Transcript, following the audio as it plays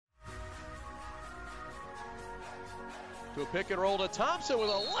To a pick and roll to Thompson with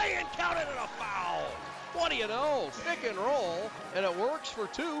a lay-in counted and a foul. What do you know? Pick and roll, and it works for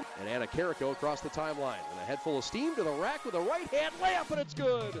two. And Anna Carrico across the timeline. And a head full of steam to the rack with a right-hand layup, and it's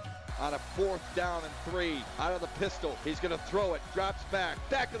good. On a 4th down and 3, out of the pistol. He's going to throw it, drops back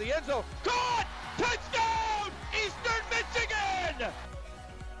to the end zone. Caught! Touchdown! Eastern Michigan!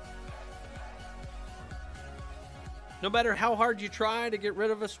 No matter how hard you try to get rid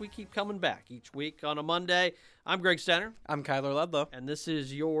of us, we keep coming back each week on a Monday. I'm Greg Stenner. I'm Kyler Ludlow. And this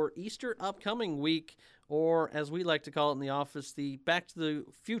is your Easter upcoming week, or as we like to call it in the office, the Back to the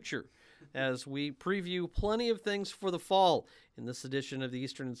Future, as we preview plenty of things for the fall in this edition of the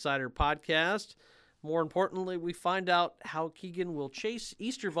Eastern Insider podcast. More importantly, we find out how Keegan will chase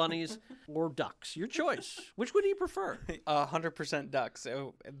Easter bunnies or ducks. Your choice. Which would you prefer? 100% ducks.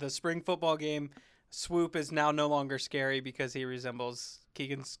 So the spring football game, Swoop is now no longer scary because he resembles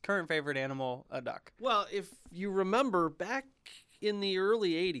Keegan's current favorite animal, a duck. Well, if you remember back in the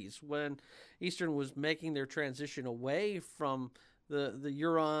early 80s when Eastern was making their transition away from the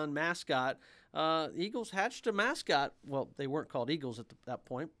Huron mascot, Eagles hatched a mascot. Well, they weren't called Eagles at that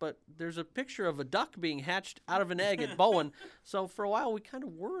point, but there's a picture of a duck being hatched out of an egg at Bowen. So for a while, we kind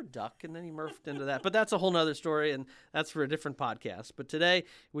of were a duck, and then he morphed into that. But that's a whole nother story, and that's for a different podcast. But today,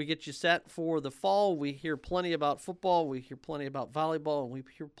 we get you set for the fall. We hear plenty about football. We hear plenty about volleyball, and we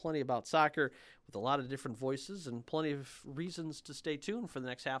hear plenty about soccer with a lot of different voices and plenty of reasons to stay tuned for the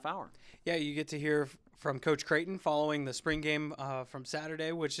next half hour. Yeah, you get to hear from Coach Creighton following the spring game from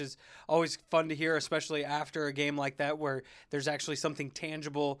Saturday, which is always fun to hear, especially after a game like that where there's actually something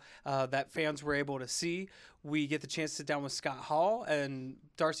tangible that fans were able to see. We get the chance to sit down with Scott Hall and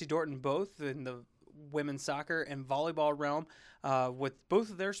Darcy Dorton both in the women's soccer and volleyball realm. With both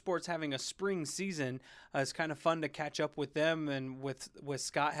of their sports having a spring season, it's kind of fun to catch up with them, and with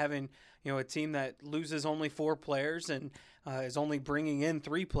Scott having a team that loses only 4 players and is only bringing in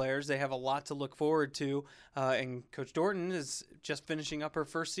 3 players. They have a lot to look forward to, and Coach Dorton is just finishing up her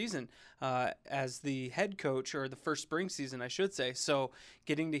first season as the head coach, or the first spring season, I should say. So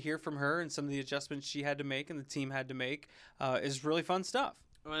getting to hear from her and some of the adjustments she had to make and the team had to make is really fun stuff.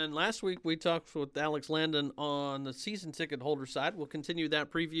 And last week we talked with Alex Landon on the season ticket holder side. We'll continue that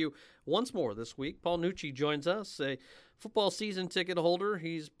preview once more this week. Paul Nucci joins us, a football season ticket holder.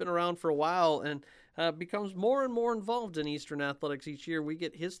 He's been around for a while and becomes more and more involved in Eastern athletics each year. We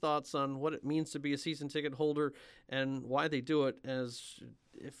get his thoughts on what it means to be a season ticket holder and why they do it, as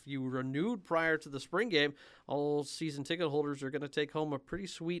if you renewed prior to the spring game, all season ticket holders are going to take home a pretty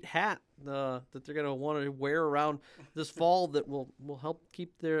sweet hat that they're going to want to wear around this fall that will help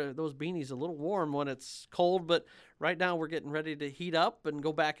keep those beanies a little warm when it's cold. But right now we're getting ready to heat up and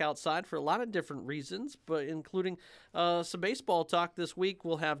go back outside for a lot of different reasons, but including some baseball talk this week.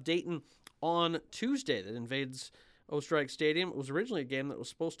 We'll have Dayton on Tuesday that invades Ostrike Stadium. It was originally a game that was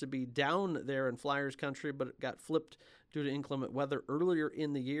supposed to be down there in Flyers country, but it got flipped due to inclement weather earlier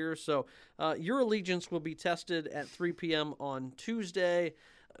in the year. So your allegiance will be tested at 3 p.m. on Tuesday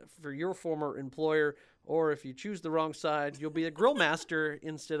for your former employer, or if you choose the wrong side, you'll be a grill master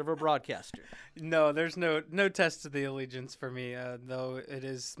instead of a broadcaster. No, there's no test of the allegiance for me, though it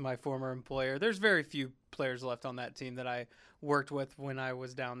is my former employer. There's very few players left on that team that I worked with when I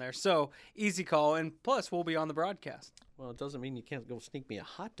was down there. So easy call, and plus we'll be on the broadcast. Well, it doesn't mean you can't go sneak me a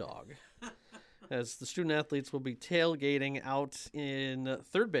hot dog. As the student athletes will be tailgating out in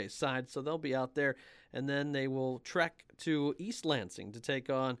third base side, so they'll be out there, and then they will trek to East Lansing to take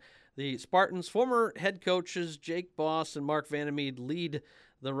on the Spartans. Former head coaches Jake Boss and Mark Vandermeed lead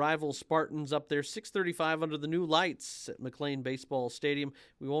the rival Spartans up there, 6:35 under the new lights at McLean Baseball Stadium.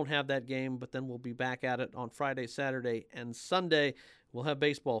 We won't have that game, but then we'll be back at it on Friday, Saturday, and Sunday. We'll have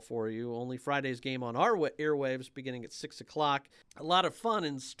baseball for you. Only Friday's game on our airwaves beginning at 6 o'clock. A lot of fun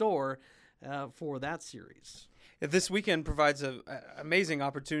in store for that series. This weekend provides an amazing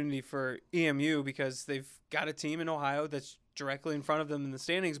opportunity for EMU because they've got a team in Ohio that's directly in front of them in the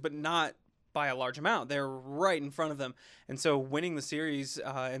standings, but not by a large amount. They're right in front of them. And so winning the series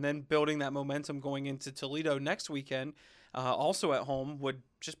and then building that momentum going into Toledo next weekend, also at home, would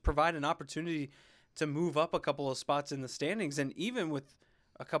just provide an opportunity to move up a couple of spots in the standings. And even with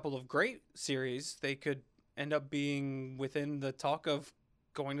a couple of great series, they could end up being within the talk of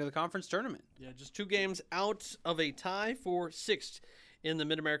going to the conference tournament. Yeah, just 2 games out of a tie for 6th in the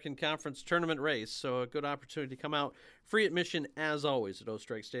Mid-American Conference tournament race. So a good opportunity to come out. Free admission, as always, at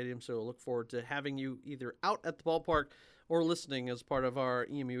Ostrike Stadium. So we'll look forward to having you either out at the ballpark or listening as part of our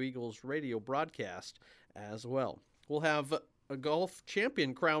EMU Eagles radio broadcast as well. We'll have a golf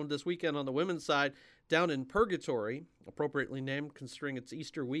champion crowned this weekend on the women's side down in Purgatory, appropriately named considering it's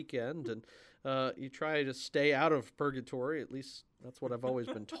Easter weekend. And you try to stay out of Purgatory, at least that's what I've always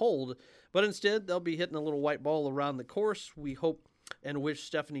been told. But instead, they'll be hitting a little white ball around the course. We hope and wish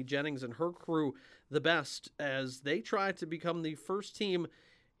Stephanie Jennings and her crew the best as they try to become the first team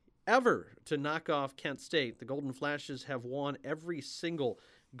ever to knock off Kent State. The Golden Flashes have won every single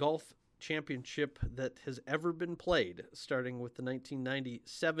golf championship that has ever been played, starting with the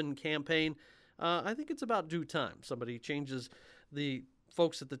 1997 campaign. I think it's about due time. Somebody changes the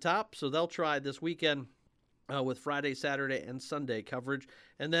folks at the top, so they'll try this weekend with Friday, Saturday, and Sunday coverage.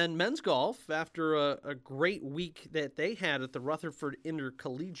 And then men's golf, after a great week that they had at the Rutherford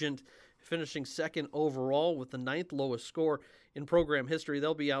Intercollegiate, finishing second overall with the 9th lowest score in program history.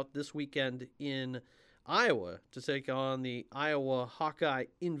 They'll be out this weekend in Iowa to take on the Iowa Hawkeye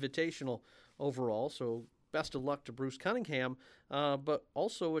Invitational overall. So best of luck to Bruce Cunningham, but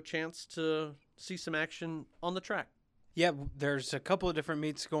also a chance to see some action on the track. Yeah, there's a couple of different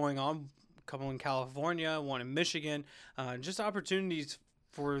meets going on, a couple in California, one in Michigan, just opportunities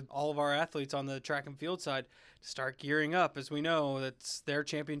for all of our athletes on the track and field side to start gearing up. As we know, that's their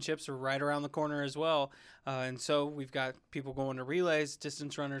championships are right around the corner as well. And so we've got people going to relays,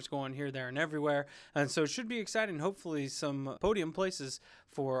 distance runners going here, there, and everywhere. And so it should be exciting. Hopefully some podium places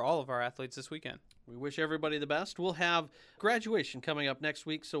for all of our athletes this weekend. We wish everybody the best. We'll have graduation coming up next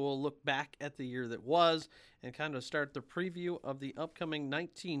week, so we'll look back at the year that was and kind of start the preview of the upcoming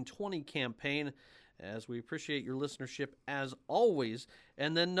 1920 campaign, as we appreciate your listenership as always.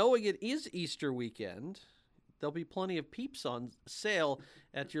 And then knowing it is Easter weekend, there'll be plenty of peeps on sale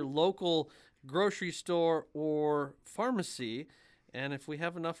at your local grocery store or pharmacy. And if we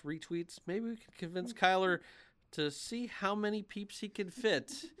have enough retweets, maybe we can convince Kyler to see how many peeps he can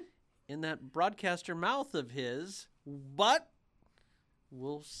fit in that broadcaster mouth of his. But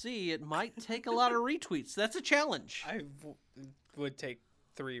we'll see. It might take a lot of retweets. That's a challenge. I would take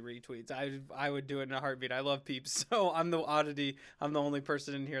 3 retweets. I would do it in a heartbeat. I love peeps, so I'm the oddity. I'm the only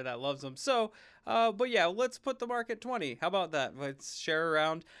person in here that loves them. So, but yeah, let's put the mark at 20. How about that? Let's share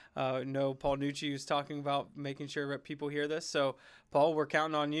around. No, Paul Nucci was talking about making sure that people hear this. So, Paul, we're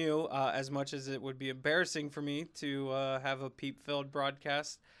counting on you. As much as it would be embarrassing for me to have a peep-filled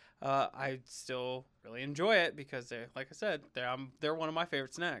broadcast, I still really enjoy it because they're, like I said, they're one of my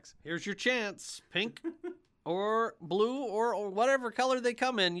favorite snacks. Here's your chance. Pink or blue or whatever color they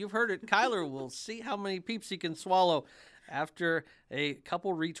come in. You've heard it. Kyler will see how many peeps he can swallow after a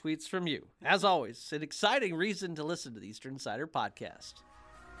couple retweets from you. As always, an exciting reason to listen to the Eastern Insider Podcast.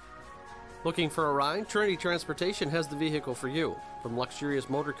 Looking for a ride? Trinity Transportation has the vehicle for you. From luxurious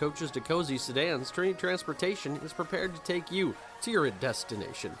motor coaches to cozy sedans, Trinity Transportation is prepared to take you to your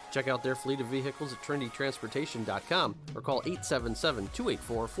destination. Check out their fleet of vehicles at trinitytransportation.com or call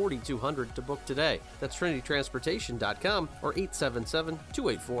 877-284-4200 to book today. That's trinitytransportation.com or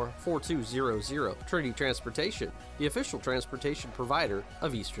 877-284-4200. Trinity Transportation, the official transportation provider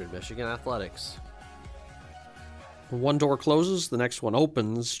of Eastern Michigan Athletics. One door closes, the next one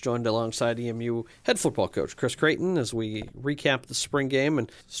opens. Joined alongside EMU head football coach Chris Creighton as we recap the spring game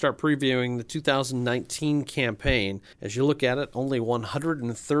and start previewing the 2019 campaign. As you look at it, only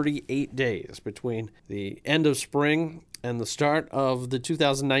 138 days between the end of spring and the start of the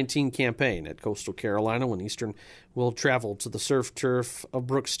 2019 campaign at Coastal Carolina, when Eastern will travel to the surf turf of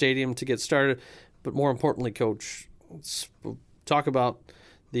Brooks Stadium to get started. But more importantly, Coach, let's talk about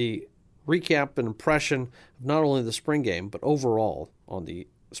the recap and impression of not only the spring game, but overall on the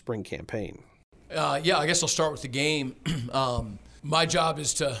spring campaign. Yeah, I guess I'll start with the game. My job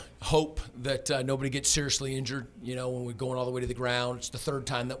is to hope that nobody gets seriously injured, when we're going all the way to the ground. It's the 3rd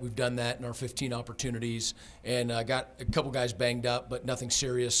time that we've done that in our 15 opportunities. And I got a couple guys banged up, but nothing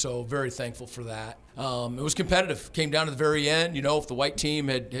serious, so very thankful for that. It was competitive. Came down to the very end. If the white team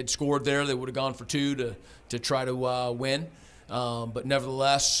had scored there, they would have gone for 2 to try to win. But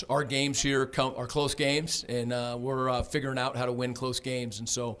nevertheless, our games here are close games, and we're figuring out how to win close games. And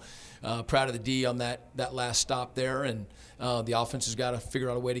so proud of the D on that last stop there, and the offense has got to figure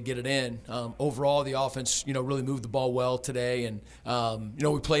out a way to get it in. Overall, the offense, really moved the ball well today, and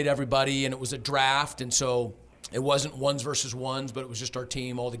we played everybody, and it was a draft, and so it wasn't ones versus ones, but it was just our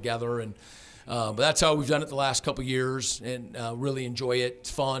team all together. And but that's how we've done it the last couple of years, and really enjoy it.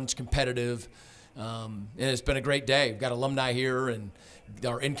 It's fun, it's competitive. And it's been a great day. We've got alumni here, and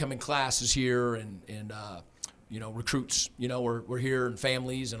our incoming class is here, and recruits, we're here, and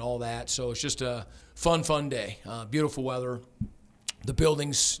families and all that. So it's just a fun day. Beautiful weather. The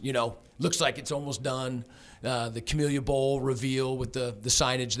building's, looks like it's almost done. The Camellia Bowl reveal with the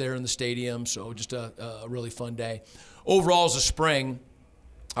signage there in the stadium. So just a really fun day. Overall, as a spring,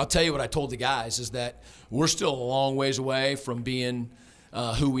 I'll tell you what I told the guys is that we're still a long ways away from being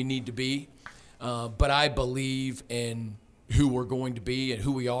who we need to be. But I believe in who we're going to be and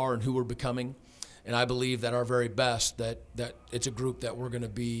who we are and who we're becoming. And I believe that our very best, that it's a group that we're going to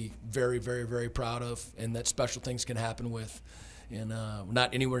be very, very, very proud of and that special things can happen with. And we're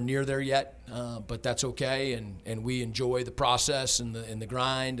not anywhere near there yet, but that's okay. And we enjoy the process and the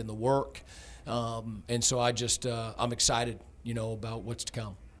grind and the work. And so I'm excited, about what's to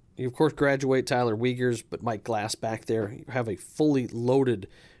come. You, of course, graduate Tyler Wiegers, but Mike Glass back there. You have a fully loaded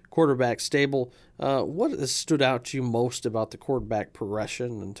quarterback stable. What has stood out to you most about the quarterback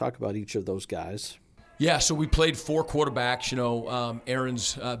progression? And talk about each of those guys. Yeah, so we played 4 quarterbacks.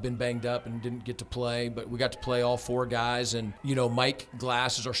 Aaron's been banged up and didn't get to play, but we got to play all 4 guys. And, Mike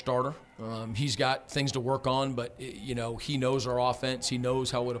Glass is our starter. He's got things to work on, but, he knows our offense. He knows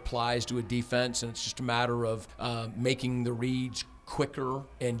how it applies to a defense, and it's just a matter of making the reads quicker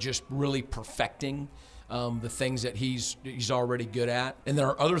and just really perfecting the things that he's already good at. And then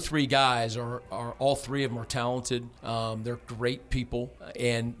our other 3 guys are all 3 of them are talented. They're great people,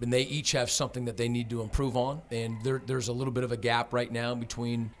 and they each have something that they need to improve on. And there's a little bit of a gap right now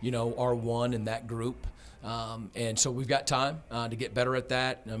between our one and that group. And so we've got time to get better at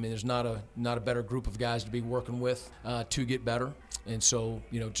that. I mean, there's not a better group of guys to be working with to get better. And so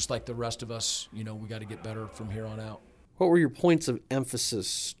just like the rest of us, we got to get better from here on out. What were your points of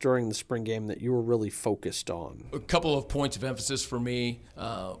emphasis during the spring game that you were really focused on? A couple of points of emphasis for me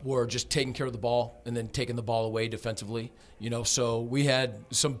were just taking care of the ball and then taking the ball away defensively. So we had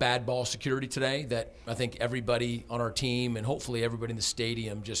some bad ball security today that I think everybody on our team and hopefully everybody in the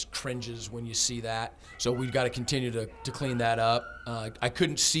stadium just cringes when you see that. So we've got to continue to clean that up. I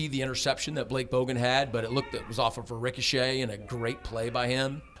couldn't see the interception that Blake Bogan had, but it was off of a ricochet and a great play by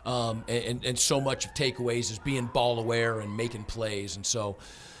him. And so much of takeaways is being ball aware and making plays. And so,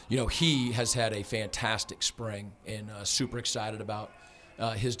 he has had a fantastic spring and super excited about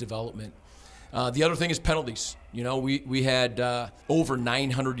his development. The other thing is penalties. We had over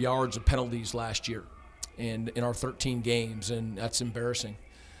 900 yards of penalties last year and in our 13 games, and that's embarrassing.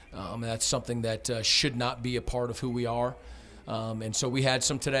 That's something that should not be a part of who we are. And so we had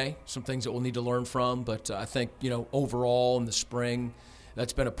some today, some things that we'll need to learn from. But I think, overall in the spring,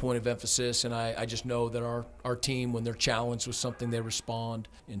 that's been a point of emphasis, and I just know that our team, when they're challenged with something, they respond,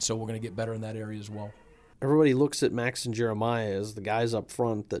 and so we're going to get better in that area as well. Everybody looks at Max and Jeremiah as the guys up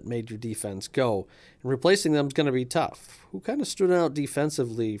front that made your defense go, and replacing them is going to be tough. Who kind of stood out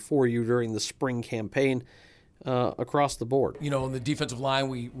defensively for you during the spring campaign across the board? On the defensive line,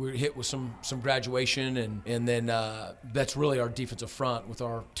 we were hit with some graduation, and then that's really our defensive front with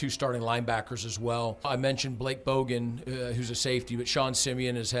our 2 starting linebackers as well. I mentioned Blake Bogan, who's a safety, but Sean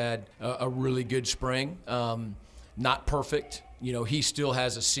Simeon has had a really good spring. Not perfect. He still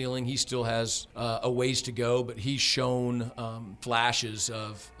has a ceiling. He still has a ways to go, but he's shown flashes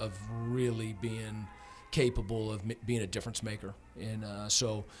of really being capable of being a difference maker. And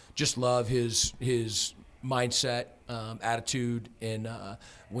so just love his mindset, attitude, and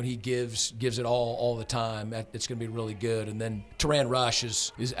when he gives it all the time, it's going to be really good. And then Teran Rush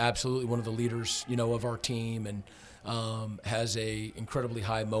is absolutely one of the leaders, of our team, and has a incredibly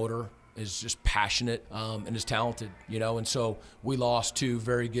high motor, is just passionate, and is talented, and so we lost 2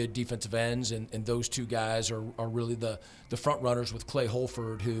 very good defensive ends, and those 2 guys are really the front runners with Clay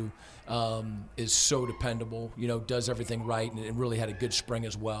Holford, who is so dependable, does everything right, and really had a good spring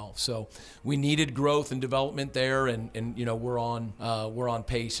as well. So we needed growth and development there, and we're on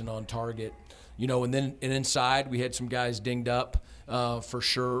pace and on target. And then inside we had some guys dinged up for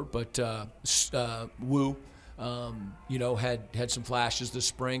sure, but Wu had some flashes this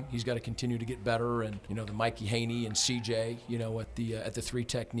spring. He's got to continue to get better, and the Mikey Haney and CJ, at the 3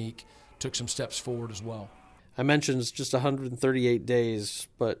 technique took some steps forward as well. I mentioned it's just 138 days,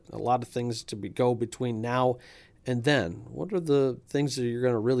 but a lot of things to go between now and then. What are the things that you're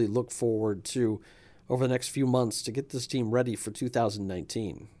going to really look forward to over the next few months to get this team ready for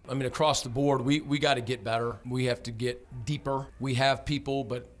 2019? I mean, across the board, we got to get better. We have to get deeper. We have people,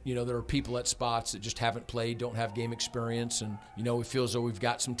 but, there are people at spots that just haven't played, don't have game experience. And, we feel as though we've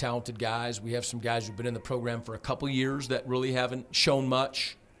got some talented guys. We have some guys who've been in the program for a couple years that really haven't shown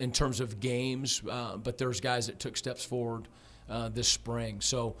much in terms of games, but there's guys that took steps forward this spring.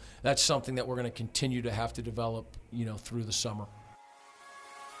 So that's something that we're going to continue to have to develop, through the summer.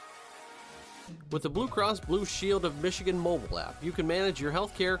 With the Blue Cross Blue Shield of Michigan mobile app, you can manage your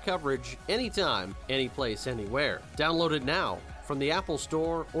healthcare coverage anytime, anyplace, anywhere. Download it now from the Apple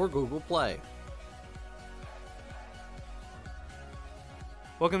Store or Google Play.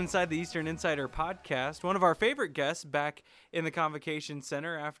 Welcome inside the Eastern Insider podcast. One of our favorite guests back in the Convocation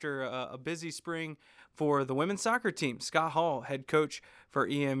Center after a busy spring for the women's soccer team. Scott Hall, head coach for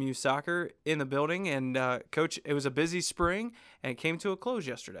EMU Soccer, in the building. And Coach, it was a busy spring and it came to a close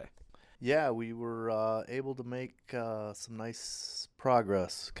yesterday. Yeah, we were able to make some nice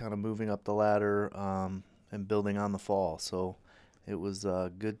progress, kind of moving up the ladder and building on the fall. So it was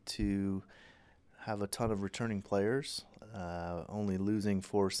good to have a ton of returning players. Only losing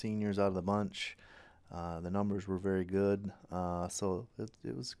 4 seniors out of the bunch. The numbers were very good, so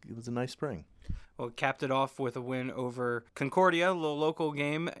it was a nice spring. Well, capped it off with a win over Concordia, a little local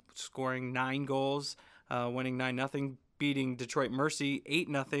game, scoring 9 goals, winning 9-0, beating Detroit Mercy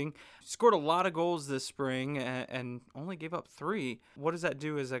 8-0. Scored a lot of goals this spring and only gave up 3. What does that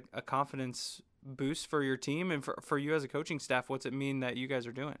do as a confidence boost for your team and for you as a coaching staff? What's it mean that you guys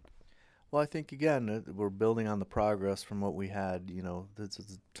are doing? Well, I think, again, we're building on the progress from what we had. You know, there's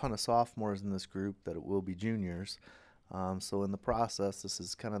a ton of sophomores in this group that it will be juniors. So in the process, this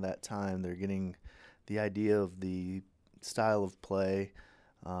is kind of that time. They're getting the idea of the style of play.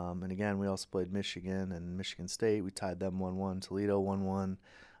 And, again, we also played Michigan and Michigan State. We tied them 1-1, Toledo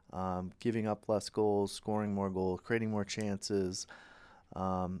 1-1. Giving up less goals, scoring more goals, creating more chances.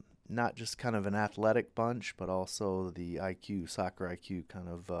 Not just kind of an athletic bunch, but also the IQ, soccer IQ kind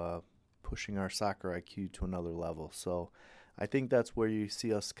of pushing our soccer IQ to another level. So I think that's where you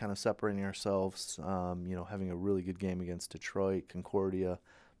see us kind of separating ourselves, having a really good game against Detroit, Concordia,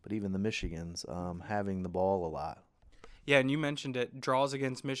 but even the Michigans, having the ball a lot. Yeah, and you mentioned it, draws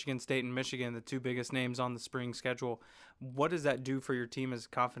against Michigan State and Michigan, the 2 biggest names on the spring schedule. What does that do for your team as a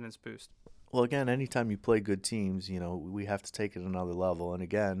confidence boost? Well, again, anytime you play good teams, we have to take it another level. And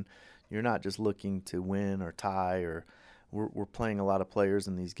again, you're not just looking to win or tie or we're playing a lot of players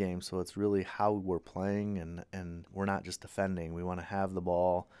in these games, so it's really how we're playing, and we're not just defending. We want to have the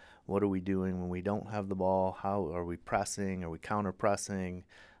ball. What are we doing when we don't have the ball? How are we pressing? Are we counter-pressing?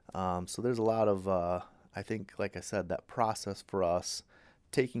 So there's a lot of, I think, like I said, that process for us,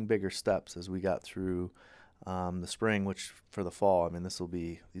 taking bigger steps as we got through the spring, which for the fall,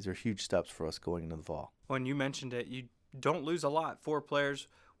 these are huge steps for us going into the fall. When you mentioned it, you don't lose a lot. 4 players,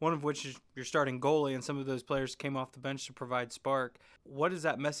 one of which is your starting goalie, and some of those players came off the bench to provide spark. What is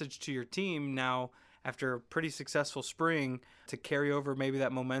that message to your team now after a pretty successful spring to carry over maybe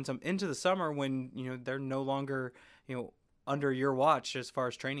that momentum into the summer when they're no longer under your watch as far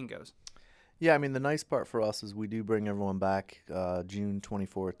as training goes? Yeah, the nice part for us is we do bring everyone back June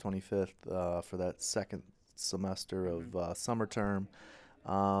 24th, 25th for that second semester of summer term.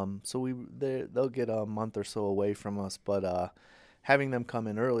 So they'll get a month or so away from us, but having them come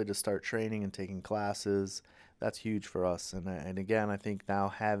in early to start training and taking classes, that's huge for us. And again, I think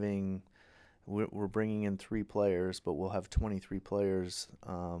now we're bringing in 3 players, but we'll have 23 players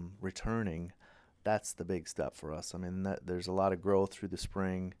returning. That's the big step for us. There's a lot of growth through the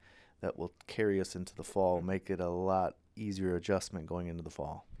spring that will carry us into the fall, make it a lot easier adjustment going into the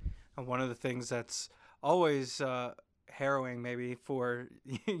fall. And one of the things that's always harrowing maybe for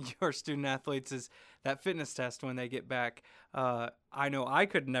your student athletes is that fitness test when they get back. I know I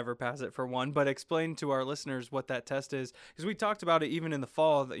could never pass it for one, but explain to our listeners what that test is, because we talked about it even in the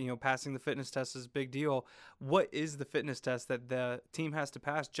fall that passing the fitness test is a big deal. What is the fitness test that the team has to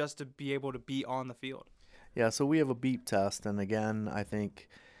pass just to be able to be on the field? Yeah, so we have a beep test, and again, I think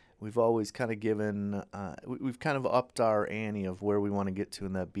we've always kind of we've kind of upped our ante of where we want to get to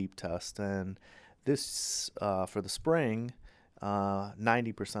in that beep test, and this, for the spring,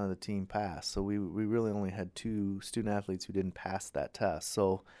 90% of the team passed. So we really only had 2 student athletes who didn't pass that test.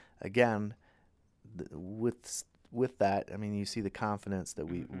 So, again, with that, you see the confidence that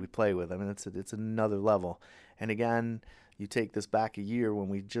we play with. It's another level. And, again, you take this back a year when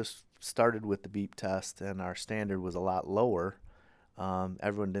we just started with the beep test and our standard was a lot lower.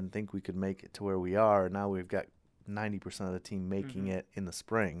 Everyone didn't think we could make it to where we are. Now we've got 90% of the team making it in the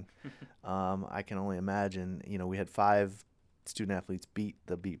spring. I can only imagine, we had 5 student athletes beat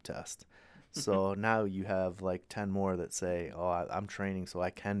the beep test. So now you have like 10 more that say, I'm training so I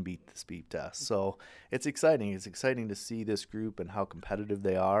can beat this beep test. So it's exciting. It's exciting to see this group and how competitive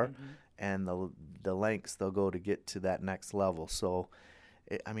they are and the lengths they'll go to get to that next level. So,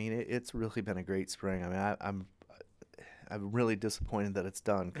 it's really been a great spring. I'm really disappointed that it's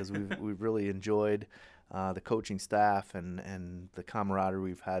done because we've really enjoyed the coaching staff and the camaraderie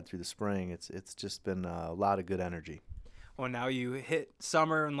we've had through the spring. It's just been a lot of good energy. Well, now you hit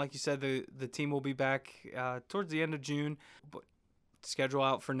summer, and like you said, the team will be back towards the end of June. But schedule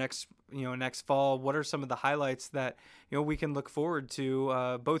out for next fall. What are some of the highlights that we can look forward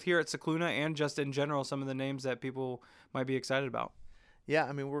to both here at Scicluna and just in general? Some of the names that people might be excited about. Yeah,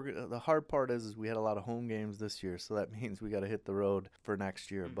 I mean, the hard part is we had a lot of home games this year, so that means we got to hit the road for next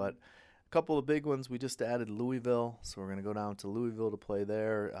year. But a couple of big ones, we just added Louisville, so we're going to go down to Louisville to play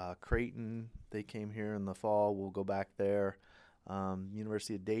there. Creighton, they came here in the fall. We'll go back there.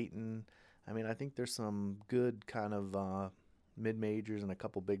 University of Dayton. I mean, I think there's some good kind of mid-majors and a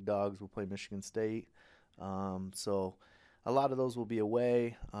couple big dogs. We'll play Michigan State. So a lot of those will be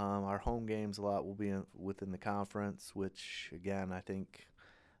away. Our home games, a lot will be within the conference, which, again,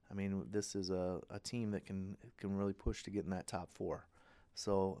 I mean, this is a team that can really push to get in that top 4.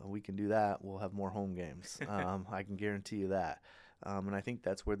 So we can do that. We'll have more home games. I can guarantee you that. And I think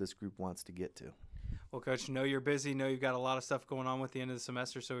that's where this group wants to get to. Well, Coach, know you're busy. Know you've got a lot of stuff going on with the end of the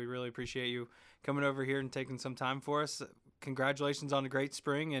semester, so we really appreciate you coming over here and taking some time for us. Congratulations on a great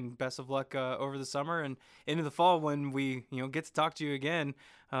spring, and best of luck over the summer and into the fall when we get to talk to you again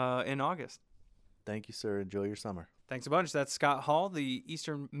in August. Thank you, sir. Enjoy your summer. Thanks a bunch. That's Scott Hall, the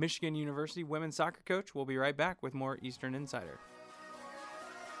Eastern Michigan University women's soccer coach. We'll be right back with more Eastern Insider.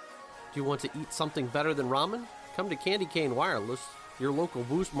 Do you want to eat something better than ramen? Come to Candy Cane Wireless, your local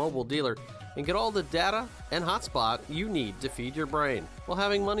Boost Mobile dealer, and get all the data and hotspot you need to feed your brain while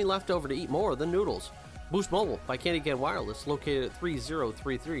having money left over to eat more than noodles. Boost Mobile by Candy Cane Wireless, located at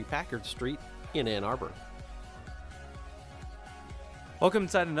 3033 Packard Street in Ann Arbor. Welcome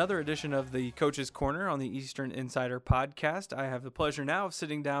inside another edition of the Coach's Corner on the Eastern Insider podcast. I have the pleasure now of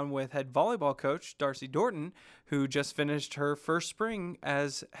sitting down with head volleyball coach Darcy Dorton, who just finished her first spring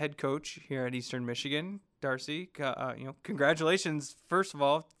as head coach here at Eastern Michigan. Darcy, congratulations, first of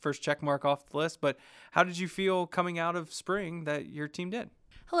all, first check mark off the list, but how did you feel coming out of spring that your team did?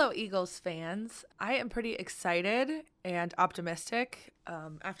 Hello, Eagles fans. I am pretty excited and optimistic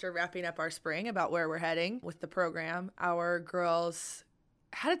after wrapping up our spring about where we're heading with the program. Our girls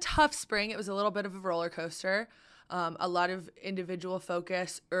had a tough spring. It was a little bit of a roller coaster. A lot of individual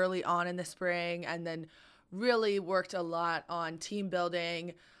focus early on in the spring, and then really worked a lot on team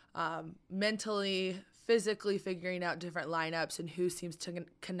building, mentally, physically figuring out different lineups and who seems to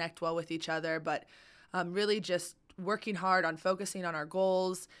connect well with each other, but really just working hard on focusing on our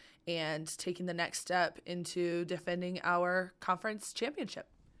goals and taking the next step into defending our conference championship.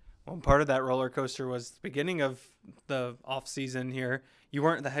 Well, part of that roller coaster was the beginning of the off season here. You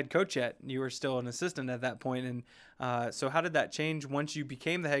weren't the head coach yet. You were still an assistant at that point. And so how did that change once you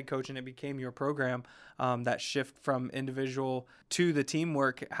became the head coach and it became your program, that shift from individual to the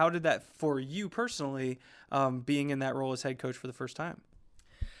teamwork? How did that for you personally, being in that role as head coach for the first time?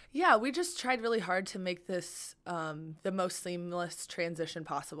 Yeah, we just tried really hard to make this the most seamless transition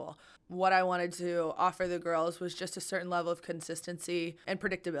possible. What I wanted to offer the girls was just a certain level of consistency and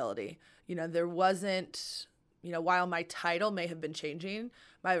predictability. There wasn't, while my title may have been changing,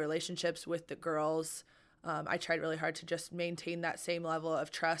 my relationships with the girls, I tried really hard to just maintain that same level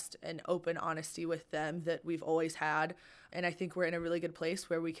of trust and open honesty with them that we've always had. And I think we're in a really good place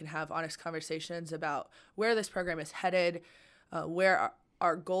where we can have honest conversations about where this program is headed, where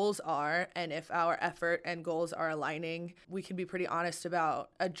our goals are, and if our effort and goals are aligning. We can be pretty honest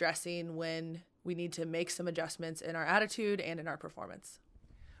about addressing when we need to make some adjustments in our attitude and in our performance.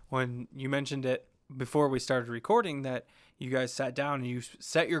 When you mentioned it before we started recording that you guys sat down and you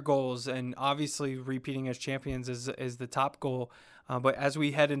set your goals, and obviously repeating as champions is the top goal. But as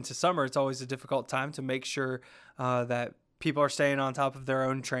we head into summer, it's always a difficult time to make sure that people are staying on top of their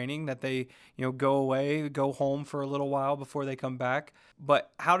own training, that they, go away, go home for a little while before they come back.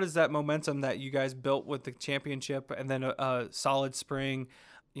 But how does that momentum that you guys built with the championship and then a solid spring,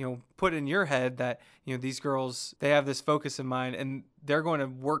 put in your head that, these girls, they have this focus in mind and they're going to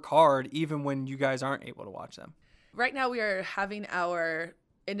work hard even when you guys aren't able to watch them? Right now we are having our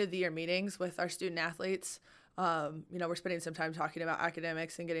end of the year meetings with our student athletes. We're spending some time talking about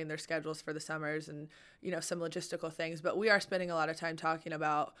academics and getting their schedules for the summers and, some logistical things. But we are spending a lot of time talking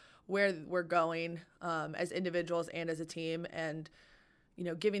about where we're going as individuals and as a team, and,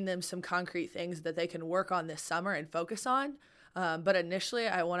 giving them some concrete things that they can work on this summer and focus on. But initially,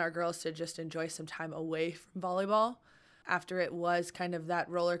 I want our girls to just enjoy some time away from volleyball. After it was kind of that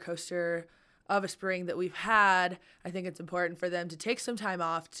roller coaster of a spring that we've had, I think it's important for them to take some time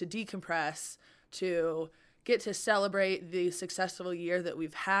off, to decompress, to get to celebrate the successful year that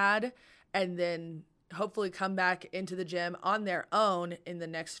we've had, and then hopefully come back into the gym on their own in the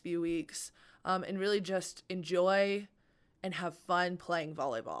next few weeks, and really just enjoy and have fun playing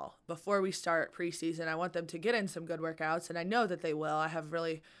volleyball. Before we start preseason, I want them to get in some good workouts, and I know that they will. I have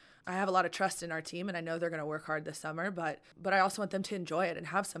really I have a lot of trust in our team, and I know they're going to work hard this summer, but I also want them to enjoy it and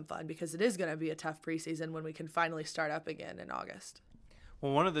have some fun, because it is going to be a tough preseason when we can finally start up again in August.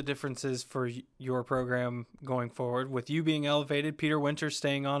 Well, one of the differences for your program going forward, with you being elevated, Peter Winters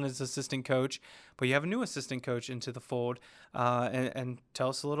staying on as assistant coach, but you have a new assistant coach into the fold, and tell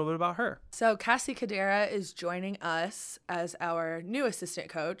us a little bit about her. So Cassie Cadera is joining us as our new assistant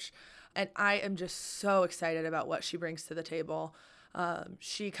coach, and I am just so excited about what she brings to the table.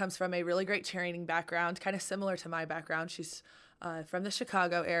 She comes from a really great cheerleading background, kind of similar to my background. She's from the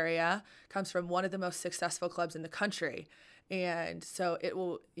Chicago area, comes from one of the most successful clubs in the country. And so it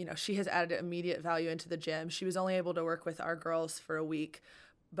will, she has added immediate value into the gym. She was only able to work with our girls for a week,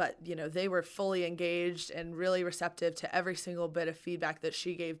 but, they were fully engaged and really receptive to every single bit of feedback that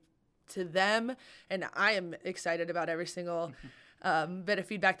she gave to them. And I am excited about every single bit of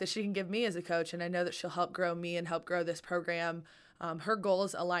feedback that she can give me as a coach. And I know that she'll help grow me and help grow this program. Her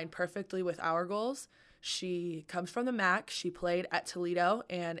goals align perfectly with our goals. She comes from the MAC. She played at Toledo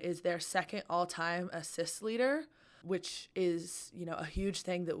and is their second all-time assist leader, which is, a huge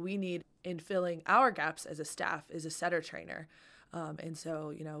thing that we need in filling our gaps as a staff, is a setter trainer. And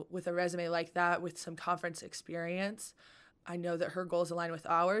so, with a resume like that, with some conference experience, I know that her goals align with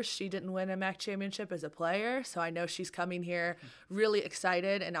ours. She didn't win a MAC championship as a player, so I know she's coming here really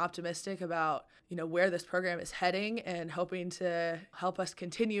excited and optimistic about, where this program is heading, and hoping to help us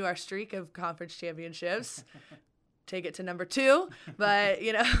continue our streak of conference championships. Take it to number 2, but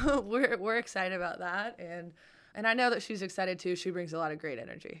we're excited about that, and I know that she's excited too. She brings a lot of great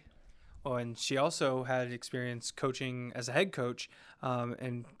energy. Oh, and she also had experience coaching as a head coach.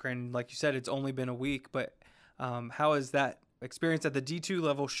 And granted, like you said, it's only been a week, but how is that experience at the D2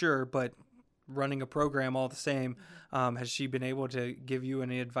 level? Sure, but running a program all the same. Has she been able to give you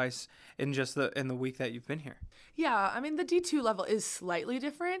any advice in the week that you've been here? Yeah, I mean, the D2 level is slightly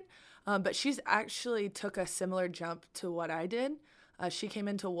different, but she's actually took a similar jump to what I did. She came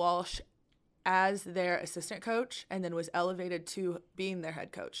into Walsh as their assistant coach and then was elevated to being their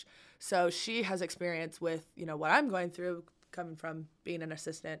head coach. So she has experience with, what I'm going through, coming from being an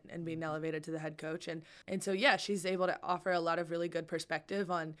assistant and being elevated to the head coach. And so, yeah, she's able to offer a lot of really good perspective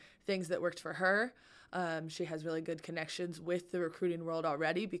on things that worked for her. She has really good connections with the recruiting world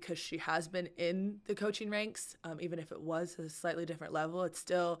already, because she has been in the coaching ranks. Even if it was a slightly different level, it's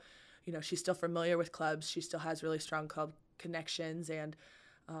still, she's still familiar with clubs. She still has really strong club connections, and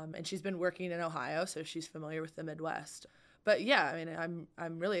she's been working in Ohio, so she's familiar with the Midwest. But yeah, I mean,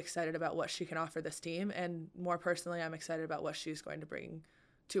 I'm really excited about what she can offer this team, and more personally, I'm excited about what she's going to bring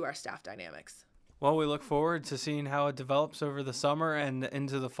to our staff dynamics. Well, we look forward to seeing how it develops over the summer and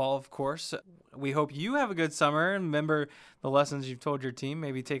into the fall, of course. We hope you have a good summer, and remember the lessons you've told your team.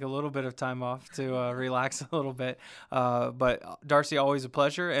 Maybe take a little bit of time off to relax a little bit. But Darcy, always a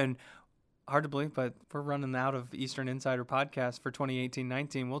pleasure, and hard to believe, but we're running out of Eastern Insider podcast for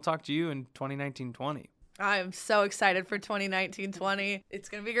 2018-19. We'll talk to you in 2019-20. I'm so excited for 2019-20. It's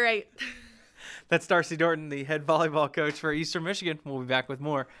going to be great. That's Darcy Dorton, the head volleyball coach for Eastern Michigan. We'll be back with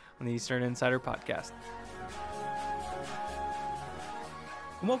more on the Eastern Insider podcast.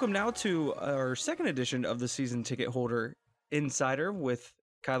 Welcome now to our second edition of the Season Ticket Holder Insider with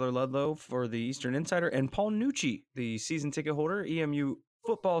Kyler Ludlow for the Eastern Insider and Paul Nucci, the season ticket holder, EMU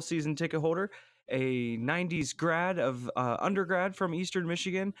football season ticket holder, a 90s grad of undergrad from Eastern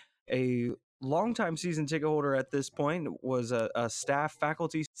Michigan, a longtime season ticket holder at this point, was a staff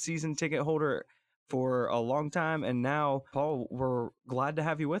faculty season ticket holder for a long time. And now, Paul, we're glad to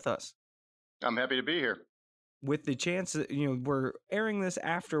have you with us. I'm happy to be here. With the chance that, we're airing this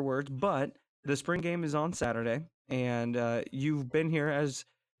afterwards, but the spring game is on Saturday, and you've been here, as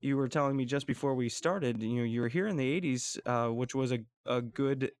you were telling me just before we started, you were here in the 80s, which was a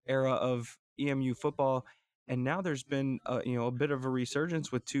good era of EMU football. And now there's been a bit of a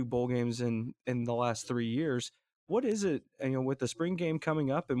resurgence with 2 bowl games in the last 3 years. What is it, with the spring game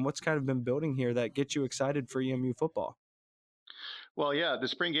coming up, and what's kind of been building here that gets you excited for EMU football? Well, yeah, the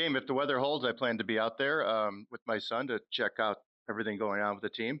spring game, if the weather holds, I plan to be out there with my son to check out everything going on with the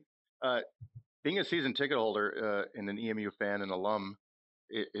team. Being a season ticket holder and an EMU fan and alum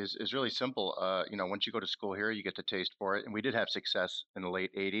is really simple. Once you go to school here, you get to taste for it. And we did have success in the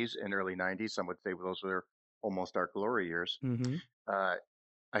late 80s and early 90s. Some would say those were almost our glory years. Mm-hmm.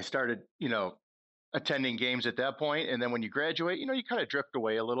 I started, attending games at that point. And then when you graduate, you kind of drift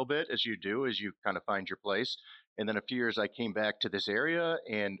away a little bit, as you do, as you kind of find your place. And then a few years I came back to this area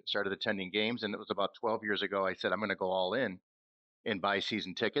and started attending games. And it was about 12 years ago, I said, I'm going to go all in. and buy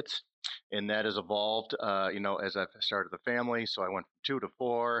season tickets. And that has evolved, as I've started the family. So I went from 2 to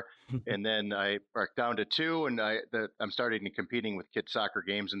 4, and then I broke down to 2, and I'm starting to competing with kids' soccer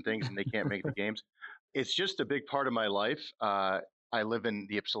games and things, and they can't make the games. It's just a big part of my life. I live in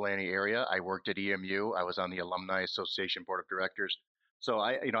the Ypsilanti area. I worked at EMU. I was on the Alumni Association Board of Directors. So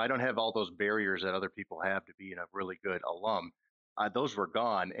I don't have all those barriers that other people have to being a really good alum. Those were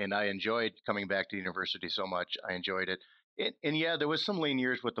gone, and I enjoyed coming back to university so much. I enjoyed it. And yeah, there was some lean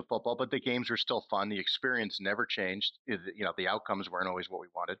years with the football, but the games were still fun. The experience never changed. The outcomes weren't always what we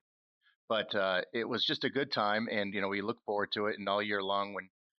wanted, but it was just a good time. And, we look forward to it. And all year long, when,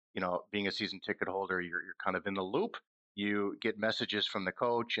 being a season ticket holder, you're kind of in the loop. You get messages from the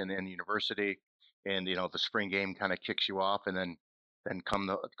coach and the university, and, the spring game kind of kicks you off. And then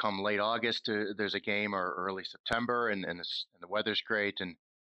come late August, there's a game, or early September, and the weather's great,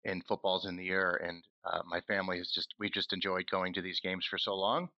 and football's in the air. And my family we just enjoyed going to these games for so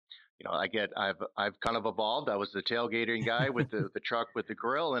long. I've kind of evolved. I was the tailgating guy with the truck with the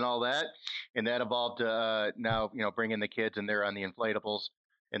grill and all that, and that evolved to now bringing the kids, and they're on the inflatables,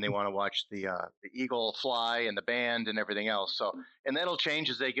 and they want to watch the eagle fly and the band and everything else. So, and that'll change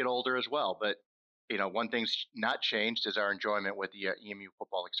as they get older as well. But one thing's not changed is our enjoyment with the EMU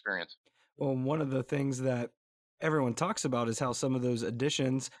football experience. Well, one of the things that everyone talks about is how some of those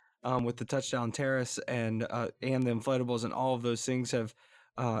additions with the touchdown terrace and the inflatables and all of those things have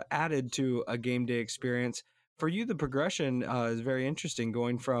added to a game day experience. For you, the progression is very interesting,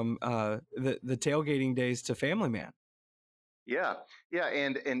 going from the tailgating days to Family Man. Yeah,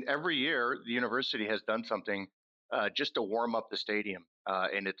 and every year the university has done something just to warm up the stadium,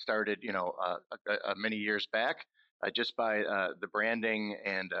 and it started, many years back, just by the branding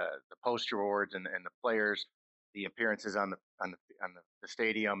and the poster awards and the players, the appearances on the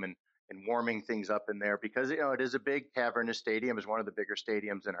stadium, and warming things up in there, because it is a big cavernous stadium. It's one of the bigger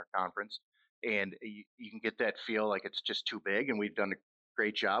stadiums in our conference, and you can get that feel like it's just too big, and we've done a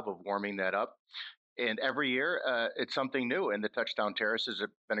great job of warming that up. And every year it's something new, and the touchdown terraces have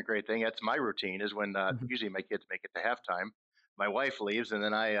been a great thing. That's my routine, is when usually my kids make it to halftime, my wife leaves, and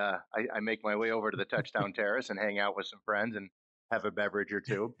then I make my way over to the touchdown terrace and hang out with some friends and have a beverage or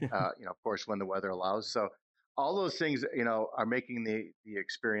two, of course, when the weather allows. So all those things, are making the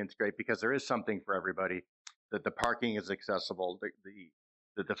experience great, because there is something for everybody. That the parking is accessible,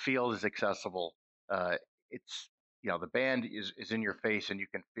 the field is accessible. It's the band is in your face, and you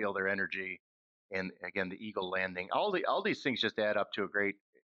can feel their energy. And again, the eagle landing, all these things just add up to a great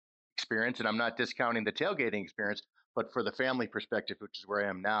experience. And I'm not discounting the tailgating experience, but for the family perspective, which is where I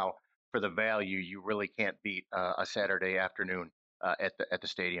am now, for the value, you really can't beat a Saturday afternoon at the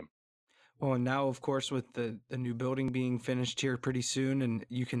stadium. Well, and now, of course, with the new building being finished here pretty soon, and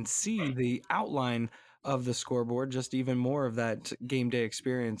you can see the outline of the scoreboard, just even more of that game day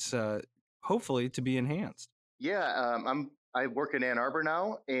experience, hopefully, to be enhanced. Yeah, I work in Ann Arbor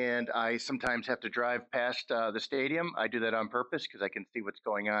now, and I sometimes have to drive past the stadium. I do that on purpose because I can see what's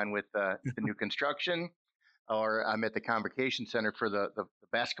going on with the new construction. Or I'm at the Convocation Center for the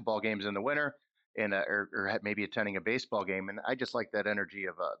basketball games in the winter, and or maybe attending a baseball game. And I just like that energy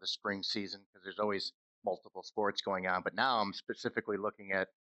of the spring season, because there's always multiple sports going on. But now I'm specifically looking at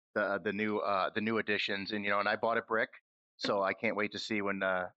the new additions, and and I bought a brick, so I can't wait to see when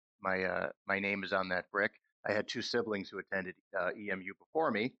my name is on that brick. I had 2 siblings who attended EMU before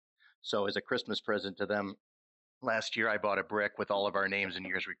me, so as a Christmas present to them last year, I bought a brick with all of our names and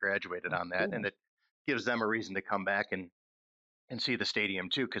years we graduated on that, and it gives them a reason to come back and see the stadium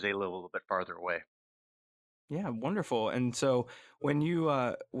too, because they live a little bit farther away. Yeah, wonderful. And so when you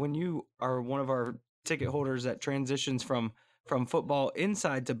are one of our ticket holders that transitions from football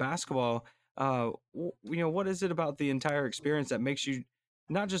inside to basketball, what is it about the entire experience that makes you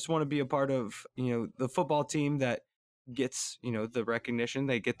not just want to be a part of the football team that gets the recognition,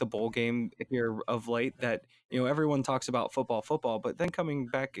 they get the bowl game here of late, that everyone talks about football, but then coming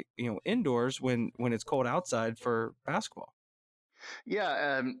back indoors when it's cold outside for basketball?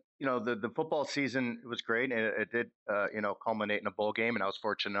 Yeah, the football season was great, and it did culminate in a bowl game, and I was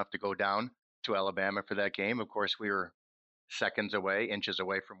fortunate enough to go down to Alabama for that game. Of course, we were inches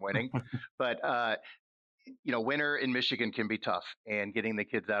away from winning, but winter in Michigan can be tough, and getting the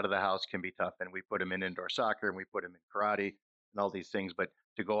kids out of the house can be tough. And we put them in indoor soccer, and we put them in karate and all these things. But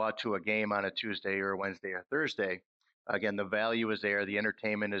to go out to a game on a Tuesday or a Wednesday or Thursday, again, the value is there. The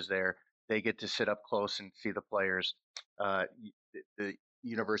entertainment is there. They get to sit up close and see the players. The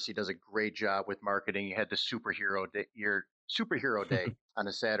university does a great job with marketing. You had the superhero day on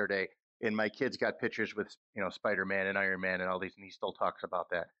a Saturday, and my kids got pictures with Spider-Man and Iron Man and all these, and he still talks about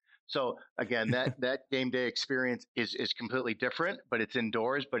that. So again, that game day experience is completely different, but it's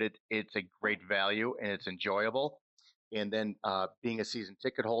indoors, but it's a great value and it's enjoyable. And then being a season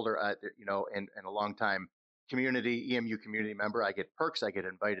ticket holder, and a long time EMU community member, I get perks. I get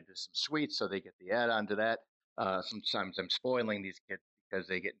invited to some suites, so they get the add on to that. Sometimes I'm spoiling these kids because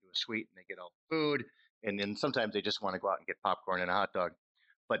they get into a suite and they get all the food, and then sometimes they just want to go out and get popcorn and a hot dog.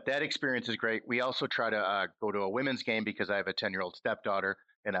 But that experience is great. We also try to go to a women's game because I have a 10-year-old stepdaughter,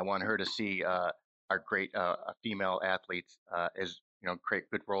 and I want her to see our great female athletes as great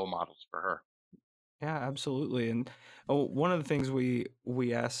good role models for her. Yeah, absolutely. And one of the things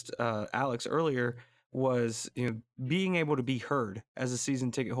we asked Alex earlier was, being able to be heard as a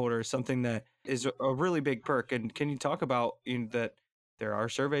season ticket holder is something that is a really big perk. And can you talk about that there are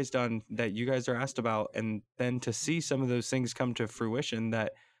surveys done that you guys are asked about, and then to see some of those things come to fruition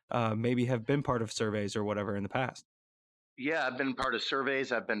that maybe have been part of surveys or whatever in the past? Yeah, I've been part of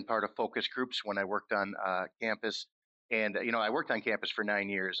surveys. I've been part of focus groups when I worked on campus, and I worked on campus for 9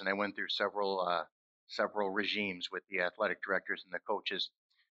 years, and I went through several regimes with the athletic directors and the coaches,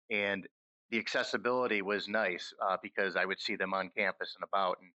 and the accessibility was nice because I would see them on campus and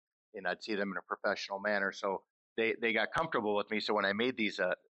about, and I'd see them in a professional manner. So they got comfortable with me. So when I made these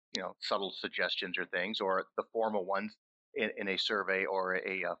subtle suggestions or things, or the formal ones in a survey or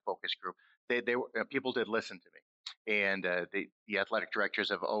a focus group, they were, people did listen to me, and the athletic directors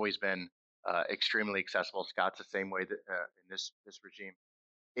have always been extremely accessible. Scott's the same way that in this regime.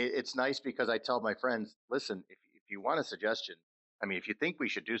 It's nice because I tell my friends, listen, if you want a suggestion, I mean, if you think we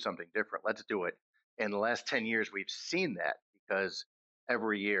should do something different, let's do it. In the last 10 years, we've seen that because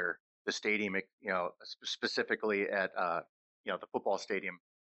every year the stadium, specifically at, the football stadium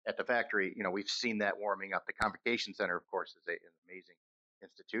at the factory, we've seen that warming up. The Convocation Center, of course, is an amazing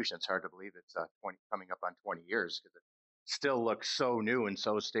institution. It's hard to believe it's coming up on 20 years because it still looks so new and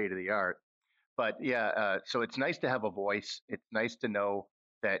so state of the art. But yeah, so it's nice to have a voice. It's nice to know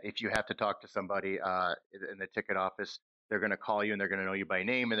that if you have to talk to somebody in the ticket office, they're going to call you and they're going to know you by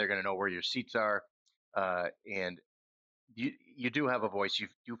name and they're going to know where your seats are. And you do have a voice. You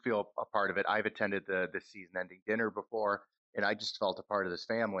do feel a part of it. I've attended the season-ending dinner before, and I just felt a part of this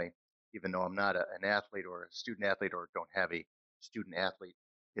family, even though I'm not an athlete or a student athlete or don't have a student athlete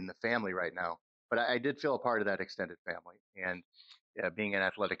in the family right now. But I did feel a part of that extended family. And being an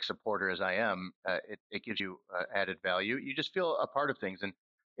athletic supporter as I am, it gives you added value. You just feel a part of things.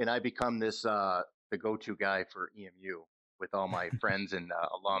 And I become this the go-to guy for EMU with all my friends and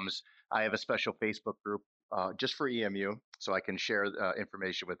alums. I have a special Facebook group just for EMU, so I can share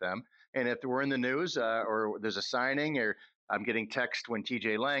information with them. And if we're in the news or there's a signing, or I'm getting text when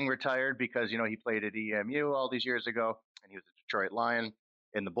TJ Lang retired because he played at EMU all these years ago, and he was a Detroit Lion.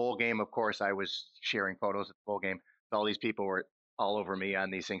 In the bowl game, of course, I was sharing photos at the bowl game. All these people were all over me on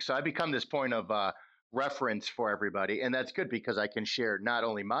these things. So I become this point of reference for everybody, and that's good because I can share not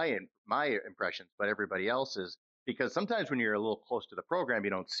only my impressions but everybody else's. Because sometimes when you're a little close to the program, you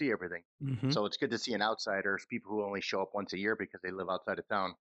don't see everything. Mm-hmm. So it's good to see an outsider, people who only show up once a year because they live outside of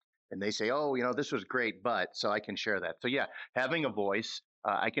town, and they say, "Oh, this was great," but so I can share that. So yeah, having a voice.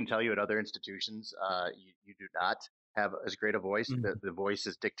 I can tell you at other institutions, you do not have as great a voice. Mm-hmm. The voice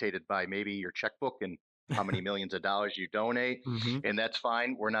is dictated by maybe your checkbook and how many millions of dollars you donate, Mm-hmm. and that's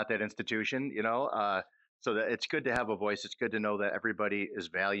fine. We're not that institution, so that it's good to have a voice. It's good to know that everybody is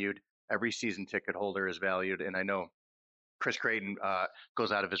valued. Every season ticket holder is valued, and I know Chris Creighton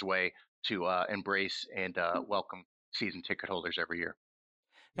goes out of his way to embrace and welcome season ticket holders every year.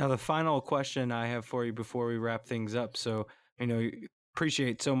 Now, the final question I have for you before we wrap things up. So,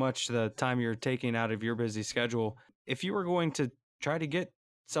 appreciate so much the time you're taking out of your busy schedule. If you were going to try to get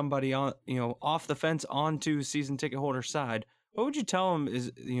somebody on, off the fence onto season ticket holder side, what would you tell them is,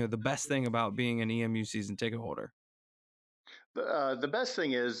 the best thing about being an EMU season ticket holder? The best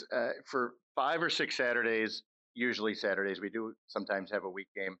thing is for 5 or 6 Saturdays, usually Saturdays, we do sometimes have a week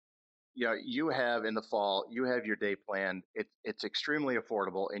game. You have in the fall, you have your day planned. It's extremely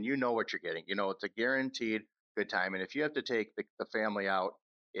affordable, and you know what you're getting. It's a guaranteed good time. And if you have to take the family out,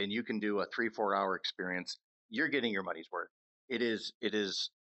 and you can do a 3-4 hour experience, you're getting your money's worth. It is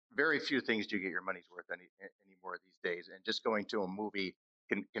very few things do you get your money's worth anymore these days. And just going to a movie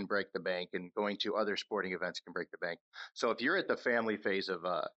can break the bank, and going to other sporting events can break the bank. So if you're at the family phase of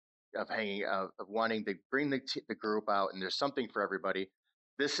hanging out, of wanting to bring the group out, and there's something for everybody,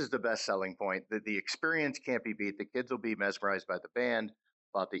 this is the best selling point. The experience can't be beat. The kids will be mesmerized by the band,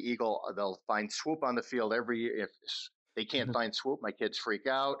 about the Eagle. They'll find Swoop on the field every year. If they can't find Swoop, my kids freak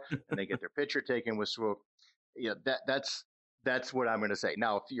out and they get their picture taken with Swoop. That's what I'm going to say.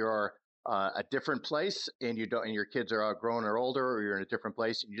 Now, if you're a different place and your kids are grown or older, or you're in a different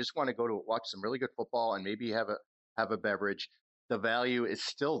place and you just want to go to watch some really good football and maybe have a beverage, the value is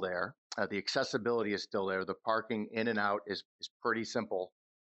still there. The accessibility is still there. The parking in and out is pretty simple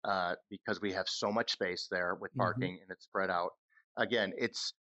because we have so much space there with parking and it's spread out. Again,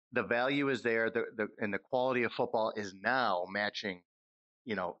 the value is there, and the quality of football is now matching,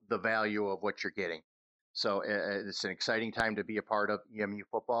 the value of what you're getting. So it's an exciting time to be a part of EMU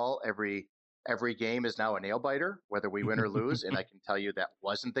football. Every game is now a nail biter, whether we win or lose. And I can tell you that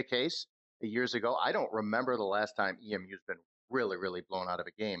wasn't the case years ago. I don't remember the last time EMU's been really, really blown out of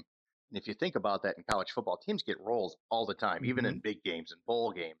a game. And if you think about that in college football, teams get rolled all the time, even in big games and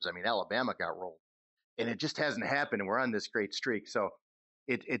bowl games. I mean, Alabama got rolled, and it just hasn't happened. And we're on this great streak. So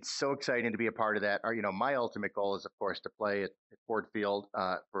it's so exciting to be a part of that. My ultimate goal is, of course, to play at Ford Field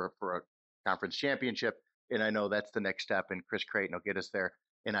for a conference championship. And I know that's the next step, and Chris Creighton will get us there.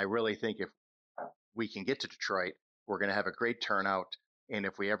 And I really think if we can get to Detroit, we're going to have a great turnout. And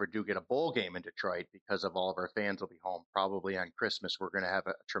if we ever do get a bowl game in Detroit, because of all of our fans will be home, probably on Christmas, we're going to have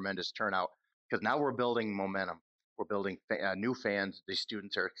a tremendous turnout, because now we're building momentum. We're building new fans. The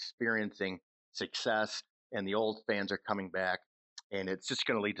students are experiencing success, and the old fans are coming back. And it's just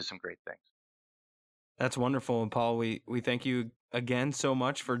going to lead to some great things. That's wonderful. And Paul, we thank you again so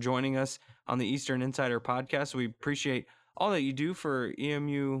much for joining us on the Eastern Insider podcast. We appreciate all that you do for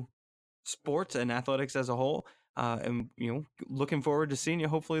EMU sports and athletics as a whole. And, looking forward to seeing you.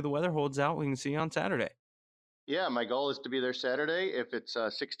 Hopefully the weather holds out. We can see you on Saturday. Yeah, my goal is to be there Saturday. If it's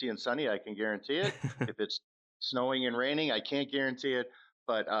 60 and sunny, I can guarantee it. If it's snowing and raining, I can't guarantee it.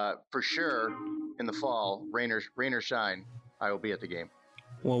 But for sure, in the fall, rain or shine, I will be at the game.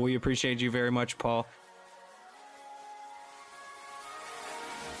 Well, we appreciate you very much, Paul.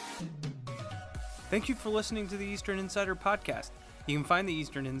 Thank you for listening to the Eastern Insider podcast. You can find the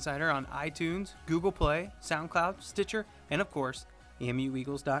Eastern Insider on iTunes, Google Play, SoundCloud, Stitcher, and of course,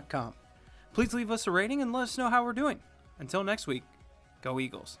 emueagles.com. Please leave us a rating and let us know how we're doing. Until next week, go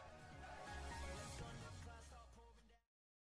Eagles.